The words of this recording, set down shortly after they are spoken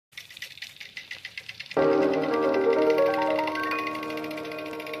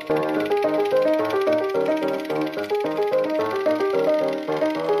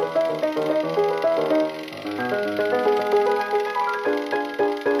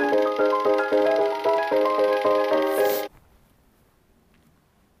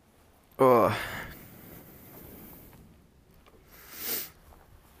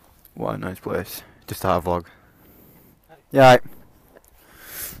nice place to start a vlog. Yeah. Right.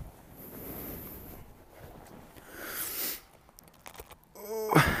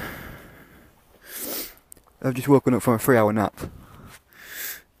 I've just woken up from a 3-hour nap,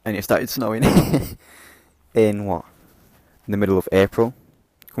 and it started snowing in what? In the middle of April,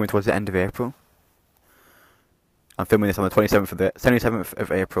 coming towards the end of April. I'm filming this on the 27th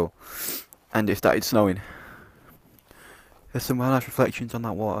of April, and it started snowing. There's some well nice reflections on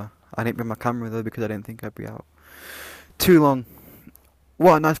that water. I didn't bring my camera though because I didn't think I'd be out too long.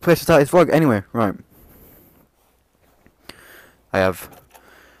 What a nice place to start this vlog. Anyway, right. I have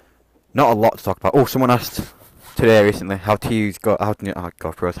not a lot to talk about. Oh, someone asked today recently how to use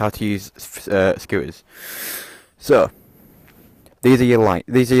scooters. So these are your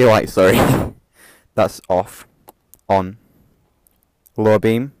lights. Sorry, that's off, on, low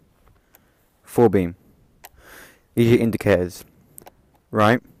beam, full beam. These are your indicators.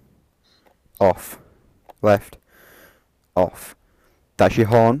 Right, off, left, off. That's your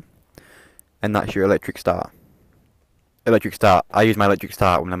horn, and that's your electric start. Electric start. I use my electric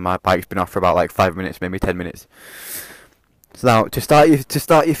start when my bike's been off for about like 5 minutes, maybe 10 minutes. So now to start your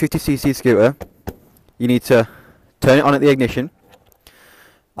 50cc scooter, you need to turn it on at the ignition.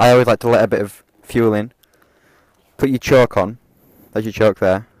 I always like to let a bit of fuel in. Put your choke on. There's your choke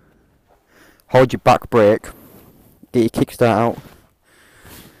there. Hold your back brake. Get your kickstart out.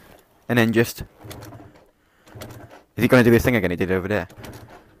 And then just... Is he going to do this thing again he did over there?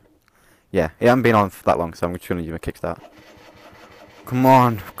 Yeah, it hasn't been on for that long, so I'm just going to do a kickstart. Come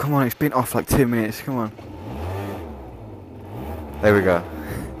on, it's been off like 2 minutes, come on. There we go.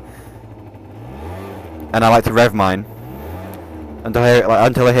 And I like to rev mine until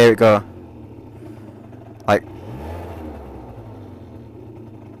I hear it go. Like,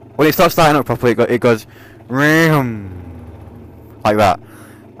 when it starts starting up properly, it goes ring, like that.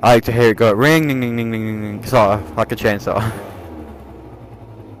 I like to hear it go ring, ding, ding, ding, ding, ding, sort of like a chainsaw.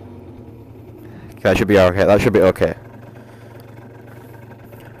 Okay, that should be okay. That should be okay.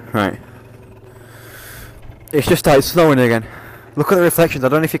 Right. It's just started snowing again. Look at the reflections. I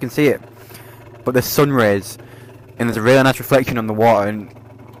don't know if you can see it, but there's sun rays, and there's a really nice reflection on the water. And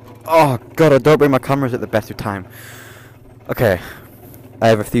oh god, I don't bring my cameras at the best of time. Okay, I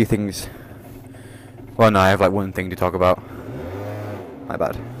have a few things. Well, no, I have like one thing to talk about. My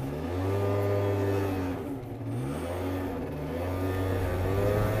bad.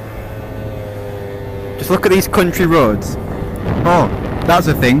 Just look at these country roads. Oh, that's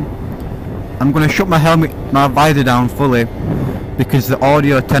the thing. I'm gonna shut my visor down fully because the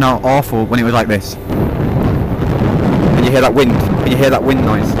audio turned out awful when it was like this. And you hear that wind. And you hear that wind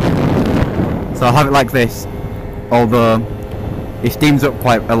noise. So I'll have it like this. Although it steams up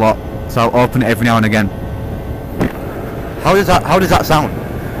quite a lot, so I'll open it every now and again. How does that sound?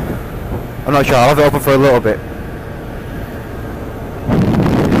 I'm not sure. I'll have it open for a little bit.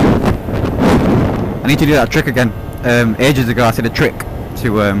 I need to do that trick again. Ages ago I said a trick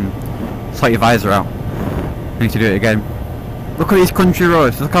to sort your visor out. I need to do it again. Look at these country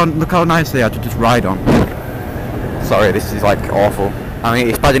roads. Look how nice they are to just ride on. Sorry, this is like awful. I mean,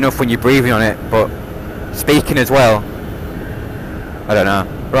 it's bad enough when you're breathing on it, but speaking as well. I don't know.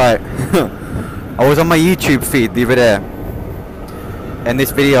 Right. I was on my YouTube feed the other day, and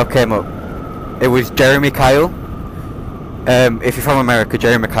this video came up. It was Jeremy Kyle. If you're from America,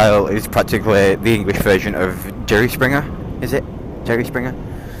 Jeremy Kyle is practically the English version of Jerry Springer. Is it? Jerry Springer?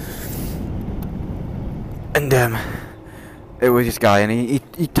 And it was this guy, and he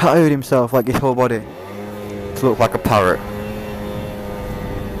tattooed himself, like his whole body, to look like a parrot.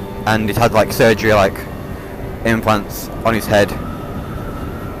 And he's had like surgery, like implants on his head.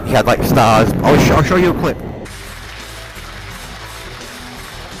 He had like stars. I'll show you a clip.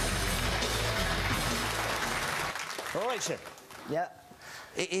 All right, sir. Yeah.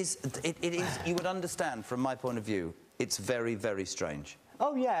 It is, you would understand from my point of view, it's very, very strange.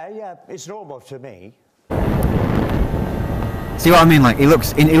 Oh, yeah, it's normal to me. See what I mean? Like, he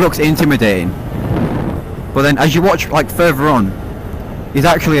looks intimidating. But then as you watch like further on, he's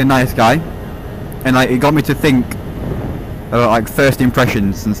actually a nice guy. And like, it got me to think about like first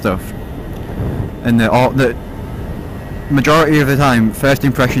impressions and stuff. And the majority of the time, first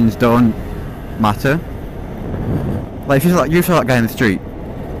impressions don't matter. Like, if you saw that guy in the street,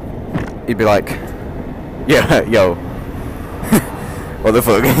 he'd be like, yeah, yo, what the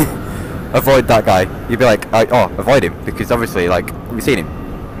fuck? Avoid that guy. You'd be like, oh, avoid him, because obviously, like, we've seen him.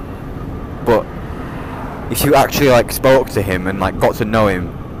 But if you actually like spoke to him and like got to know him,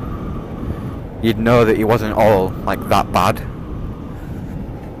 you'd know that he wasn't all like that bad.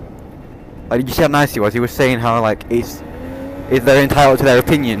 Like, did you see how nice he was? He was saying how like they're entitled to their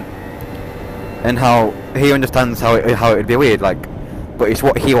opinion, and how he understands how it would be weird, like, but it's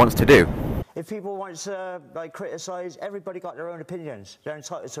what he wants to do. If people want to like criticise, everybody got their own opinions. They're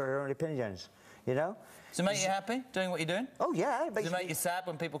entitled to their own opinions, you know? Does it make you happy, doing what you're doing? Oh yeah. Does it make you sad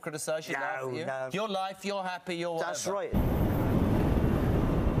when people criticise you, laugh at you? No. Your life, you're happy, you're whatever. That's right.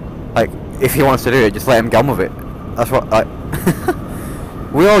 Like, if he wants to do it, just let him get on with it. That's what, like,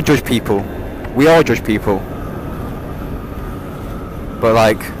 we all judge people. We all judge people. But,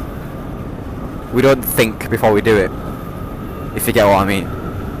 like, we don't think before we do it. If you get what I mean.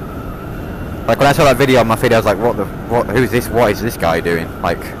 Like, when I saw that video on my feed, I was like, who's this? What is this guy doing?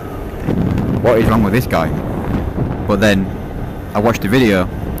 Like, what is wrong with this guy? But then, I watched the video.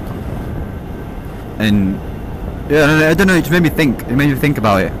 And, yeah, I don't know, it just made me think. It made me think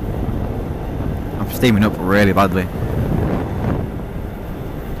about it. I'm steaming up really badly.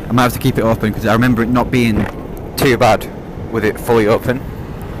 I might have to keep it open because I remember it not being too bad with it fully open.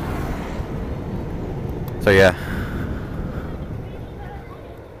 So yeah.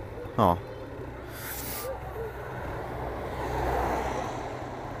 Oh.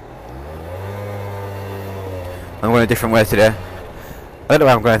 I'm going a different way today. I don't know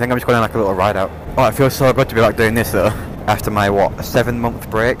where I'm going. I think I'm just going on like a little ride out. Oh, it feels so good to be like doing this though. After my what, a 7-month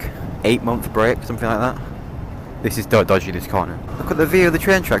break? 8-month break, something like that. This is dodgy, this corner. Look at the view of the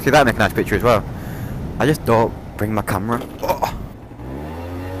train track. See, that'd make a nice picture as well. I just don't bring my camera. Oh.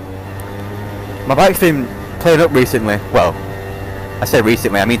 My bike's been playing up recently. Well, I say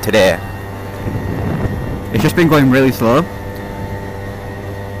recently, I mean today. It's just been going really slow.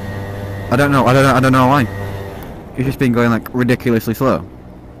 I don't know why. It's just been going like ridiculously slow.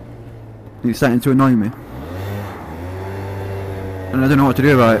 It's starting to annoy me. And I don't know what to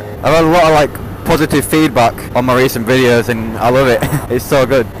do about it. I've had a lot of like positive feedback on my recent videos and I love it. It's so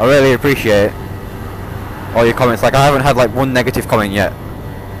good. I really appreciate all your comments. Like I haven't had like one negative comment yet.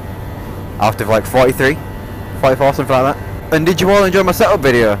 Out of like 43, 44, something like that. And did you all enjoy my setup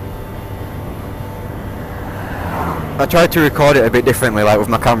video? I tried to record it a bit differently, like with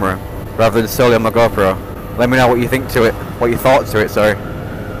my camera, rather than solely on my GoPro. Let me know what you think to it, what your thoughts to it, sorry.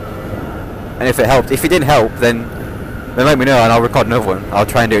 And if it helped. If it didn't help, then let me know and I'll record another one. I'll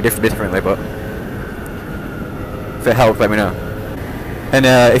try and do it differently, but if it helps, let me know. And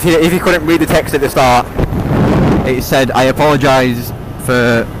if you couldn't read the text at the start, it said, I apologise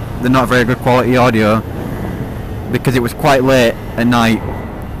for the not very good quality audio because it was quite late at night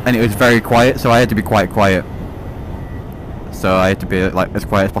and it was very quiet, so I had to be quite quiet. So I had to be like as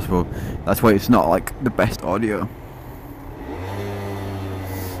quiet as possible. That's why it's not like the best audio.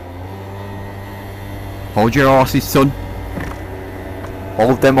 Hold your horses, son.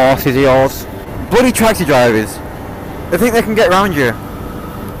 Hold them horses of yours. Bloody taxi drivers. They think they can get around you.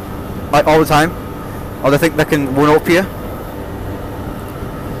 Like all the time. Or they think they can one up you.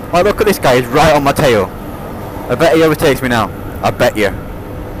 Like look at this guy, he's right on my tail. I bet he overtakes me now. I bet you.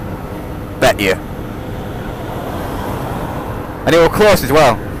 Bet you. And it was close as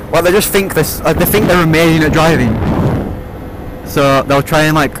well. Like they just think this, they think they're amazing at driving. So they'll try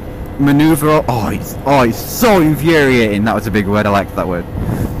and like maneuver. Oh, it's so infuriating. That was a big word. I liked that word.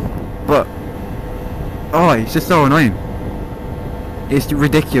 But oh, it's just so annoying. It's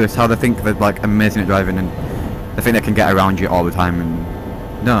ridiculous how they think they're like amazing at driving and they think they can get around you all the time.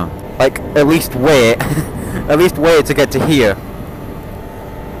 And no, like at least wait, at least wait to get to here,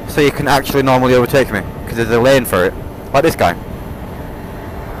 so you can actually normally overtake me because there's a lane for it. Like this guy.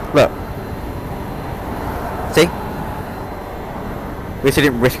 Look. See? At least he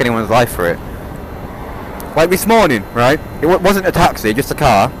didn't risk anyone's life for it. Like this morning, right? It wasn't a taxi, just a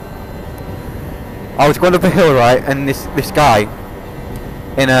car. I was going up a hill, right, and this guy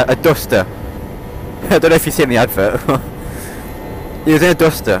in a duster. I don't know if you've seen the advert. He was in a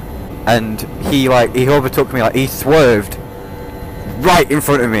duster, and he overtook me. Like he swerved right in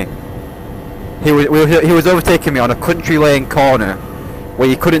front of me. He was overtaking me on a country lane corner where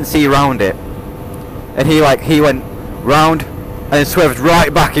you couldn't see around it, and he went round and swerved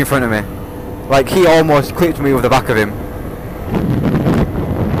right back in front of me. Like he almost clipped me with the back of him.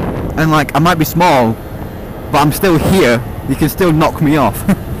 And like I might be small, but I'm still here. You can still knock me off.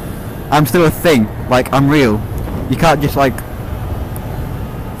 I'm still a thing. Like I'm real. You can't just like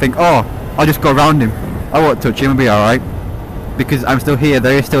think, oh, I'll just go around him. I won't touch him. I'll be all right. Because I'm still here,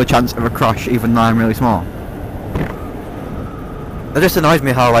 there is still a chance of a crash even though I'm really small. It just annoys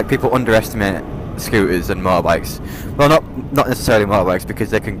me how like people underestimate scooters and motorbikes. Well, not necessarily motorbikes because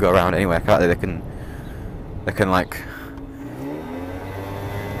they can go around anywhere, can't they? They can like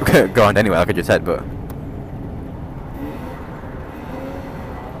go around anywhere, like I just said, but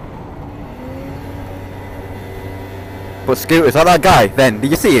But scooters, like that guy then,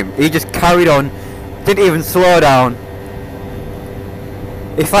 did you see him? He just carried on, didn't even slow down.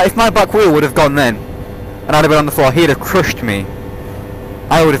 If my back wheel would have gone then, and I'd have been on the floor, he'd have crushed me.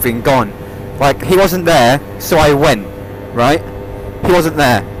 I would have been gone. Like, he wasn't there, so I went, right? He wasn't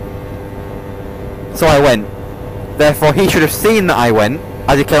there, so I went. Therefore, he should have seen that I went,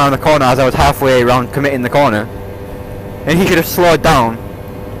 as he came around the corner, as I was halfway around committing the corner. And he should have slowed down,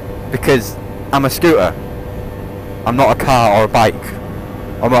 because I'm a scooter. I'm not a car or a bike.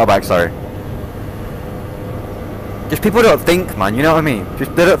 Or motorbike, sorry. Just people don't think, man, you know what I mean?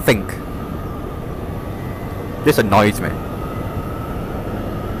 Just, they don't think. Just annoys me.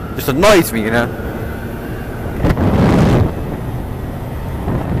 Just annoys me, you know?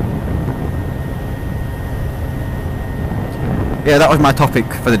 Yeah, that was my topic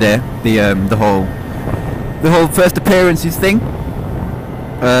for the day. The whole first appearances thing.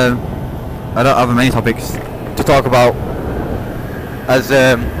 I don't have many topics to talk about, as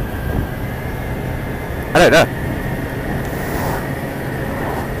I don't know.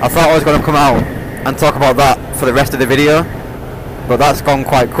 I thought I was going to come out and talk about that for the rest of the video, but that's gone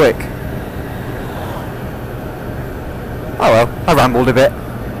quite quick. Oh well, I rambled a bit.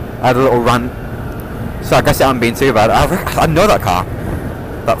 I had a little rant, so I guess it hasn't been too bad. I know that car,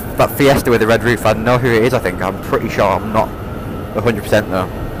 that Fiesta with the red roof. I know who it is. I think I'm pretty sure. I'm not 100% though.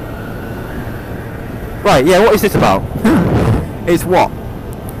 Right, yeah, what is this about? It's what?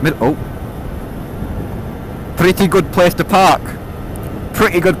 Pretty good place to park.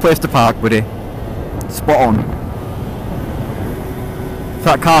 Pretty good place to park, buddy. Spot on.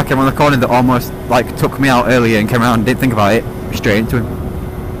 That car came on the corner that almost, like, took me out earlier and came around and didn't think about it. Straight into him.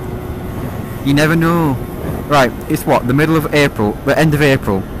 You never know. Right, it's what? The middle of April, the end of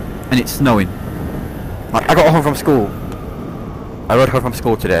April, and it's snowing. Like, I got home from school. I rode home from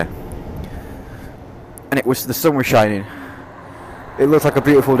school today. And the sun was shining. It looked like a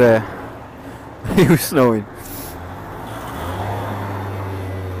beautiful day. It was snowing.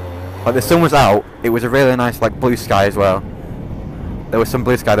 Like, the sun was out. It was a really nice, like, blue sky as well. There was some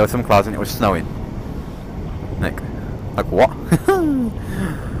blue sky, there was some clouds, and it was snowing. Like what?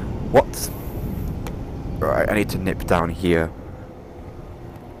 What? Right, I need to nip down here.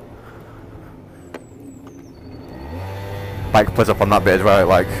 Bike pulls up on that bit as well. It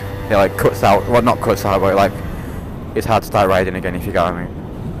like cuts out. Well, not cuts out, but it's hard to start riding again if you get what I mean.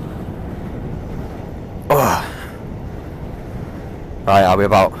 Oh. Right, I'll be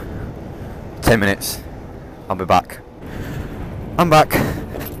about 10 minutes. I'll be back. I'm back.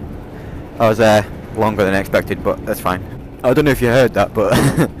 I was there longer than expected, but that's fine. I don't know if you heard that, but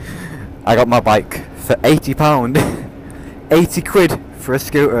I got my bike for £80. 80 quid for a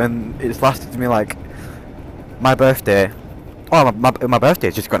scooter, and it's lasted me like my birthday. Oh, my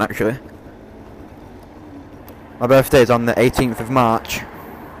birthday's just gone actually. My birthday's on the 18th of March.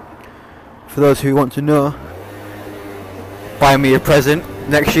 For those who want to know, buy me a present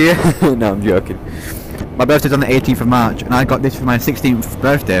next year. No, I'm joking. My birthday's on the 18th of March, and I got this for my 16th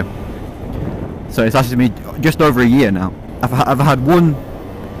birthday. So it's lasted me just over a year now. I've had one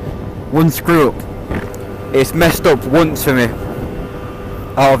screw up. It's messed up once for me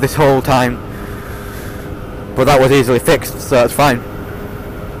out of this whole time, but that was easily fixed, so that's fine.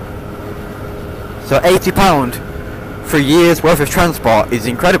 So £80 for a year's worth of transport is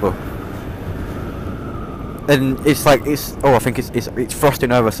incredible. And it's like I think it's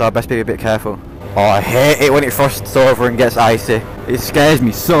frosting over, so I best be a bit careful. Oh, I hate it when it frosts over and gets icy. It scares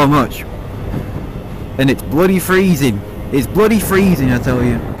me so much. And it's bloody freezing. It's bloody freezing, I tell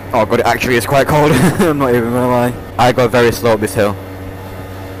you. Oh god, it actually is quite cold. I'm not even gonna lie. I go very slow up this hill,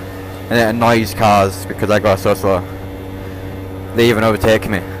 and it annoys cars because I go so slow. They even overtake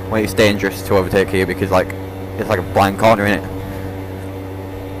me when it's dangerous to overtake here, because it's like a blind corner in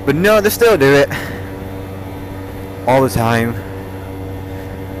it. But no, they still do it all the time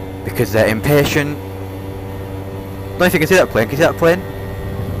because they're impatient. Don't know if you can see that plane. Can you see that plane?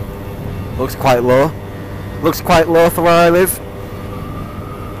 Looks quite low. Looks quite low for where I live.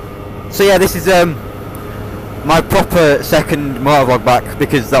 So yeah, this is my proper second MotoVlog back,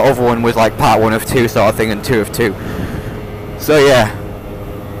 because the other one was like part 1 of 2 sort of thing, and 2 of 2. So yeah,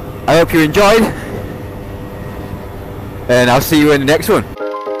 I hope you enjoyed, and I'll see you in the next one.